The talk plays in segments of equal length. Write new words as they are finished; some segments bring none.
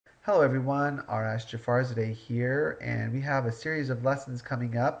Hello everyone, Arash Jafarzadeh here, and we have a series of lessons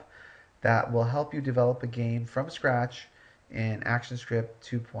coming up that will help you develop a game from scratch in ActionScript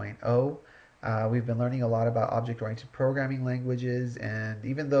 2.0. We've been learning a lot about object-oriented programming languages, and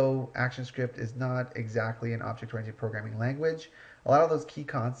even though ActionScript is not exactly an object-oriented programming language, a lot of those key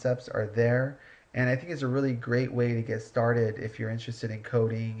concepts are there, and I think it's a really great way to get started if you're interested in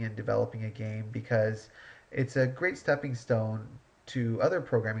coding and developing a game because it's a great stepping stone to other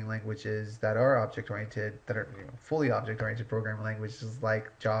programming languages that are object-oriented, that are fully object-oriented programming languages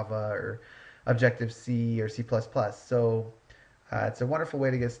like Java or Objective-C or C++. So it's a wonderful way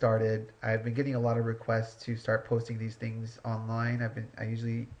to get started. I've been getting a lot of requests to start posting these things online. I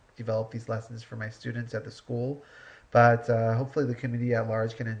usually develop these lessons for my students at the school, but hopefully the community at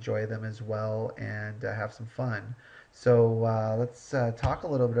large can enjoy them as well and have some fun. So let's talk a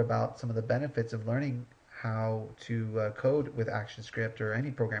little bit about some of the benefits of learning how to code with ActionScript or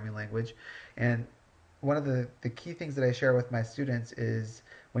any programming language. And one of the key things that I share with my students is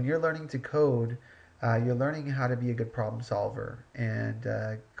when you're learning to code, you're learning how to be a good problem solver.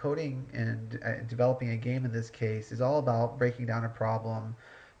 And coding and developing a game in this case is all about breaking down a problem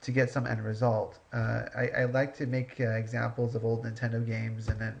to get some end result. I like to make examples of old Nintendo games,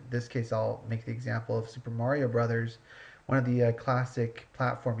 and in this case, I'll make the example of Super Mario Brothers, one of the classic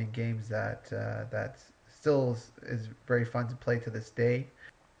platforming games that still is very fun to play to this day.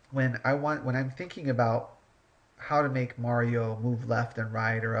 When I'm thinking about how to make Mario move left and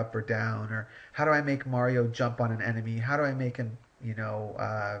right or up or down, or how do I make Mario jump on an enemy, how do I make him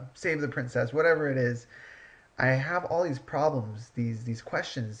save the princess, whatever it is, I have all these problems, these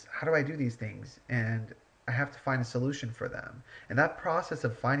questions. How do I do these things? And I have to find a solution for them. And that process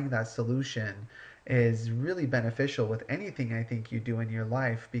of finding that solution is really beneficial with anything I think you do in your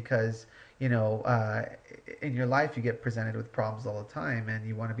life because you know uh, in your life you get presented with problems all the time, and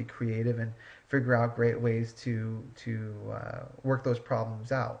you want to be creative and figure out great ways to work those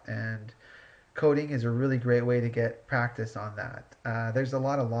problems out. And coding is a really great way to get practice on that. There's a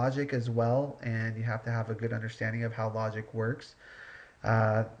lot of logic as well, and you have to have a good understanding of how logic works.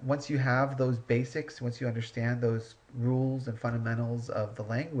 Once you have those basics, once you understand those rules and fundamentals of the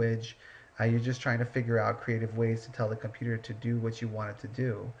language, you're just trying to figure out creative ways to tell the computer to do what you want it to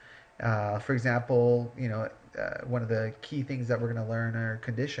do. For example, one of the key things that we're going to learn are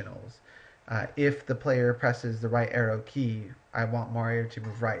conditionals. If the player presses the right arrow key, I want Mario to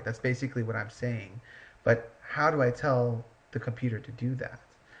move right. That's basically what I'm saying. But how do I tell the computer to do that?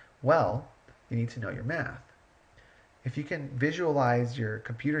 Well, you need to know your math. If you can visualize your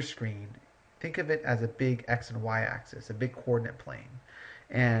computer screen, think of it as a big X and Y axis, a big coordinate plane.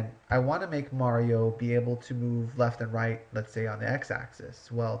 And I want to make Mario be able to move left and right, let's say on the X axis.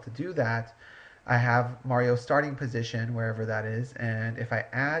 Well, to do that, I have Mario's starting position, wherever that is, and if I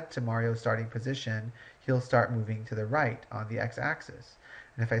add to Mario's starting position, he'll start moving to the right on the X axis.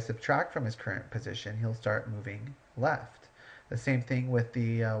 And if I subtract from his current position, he'll start moving left. The same thing with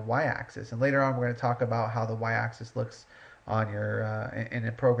the y-axis. And later on, we're going to talk about how the y-axis looks on your in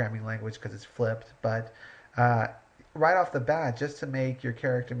a programming language because it's flipped. But uh, right off the bat, just to make your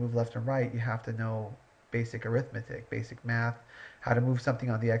character move left and right, you have to know basic arithmetic, basic math, how to move something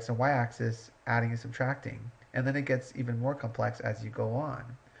on the x and y axis, adding and subtracting. And then it gets even more complex as you go on.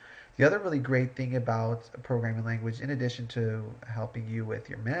 The other really great thing about a programming language, in addition to helping you with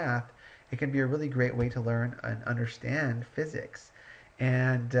your math, it can be a really great way to learn and understand physics.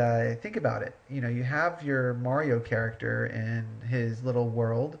 And think about it. You have your Mario character in his little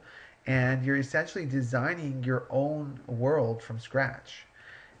world, and you're essentially designing your own world from scratch.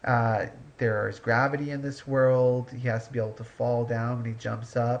 Uh, there's gravity in this world. He has to be able to fall down when he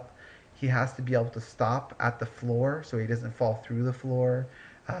jumps up. He has to be able to stop at the floor so he doesn't fall through the floor.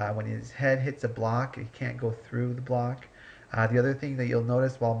 When his head hits a block, he can't go through the block. The other thing that you'll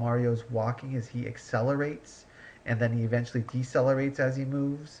notice while Mario's walking is he accelerates and then he eventually decelerates as he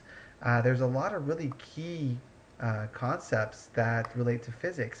moves. There's a lot of really key concepts that relate to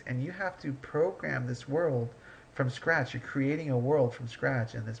physics, and you have to program this world from scratch. You're creating a world from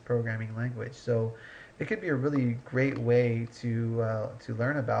scratch in this programming language. So it could be a really great way to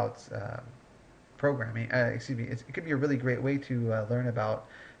learn about programming. Excuse me. It could be a really great way to learn about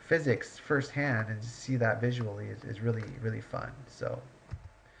physics firsthand, and to see that visually is really really fun. So.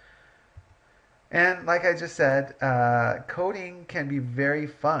 And like I just said, coding can be very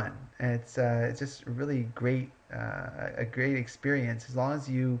fun. It's just really great, a great experience as long as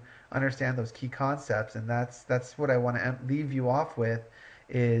you understand those key concepts. And that's what I want to leave you off with.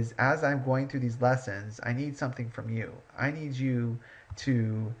 Is as I'm going through these lessons, I need something from you. I need you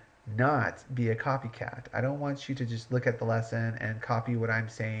to not be a copycat. I don't want you to just look at the lesson and copy what I'm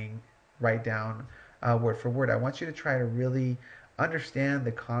saying, write down word for word. I want you to try to really understand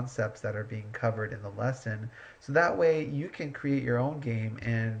the concepts that are being covered in the lesson so that way you can create your own game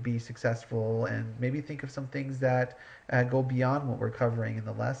and be successful and maybe think of some things that go beyond what we're covering in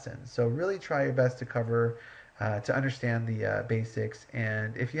the lesson. So really try your best to cover to understand the basics.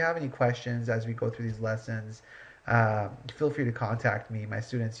 And if you have any questions as we go through these lessons, feel free to contact me. My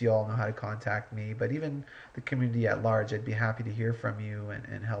students, you all know how to contact me, but even the community at large, I'd be happy to hear from you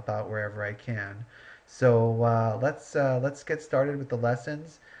and help out wherever I can. So let's get started with the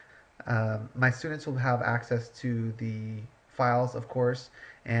lessons. My students will have access to the files, of course,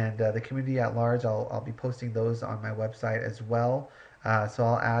 and the community at large. I'll be posting those on my website as well. So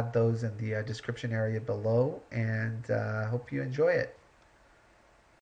I'll add those in the description area below, and hope you enjoy it.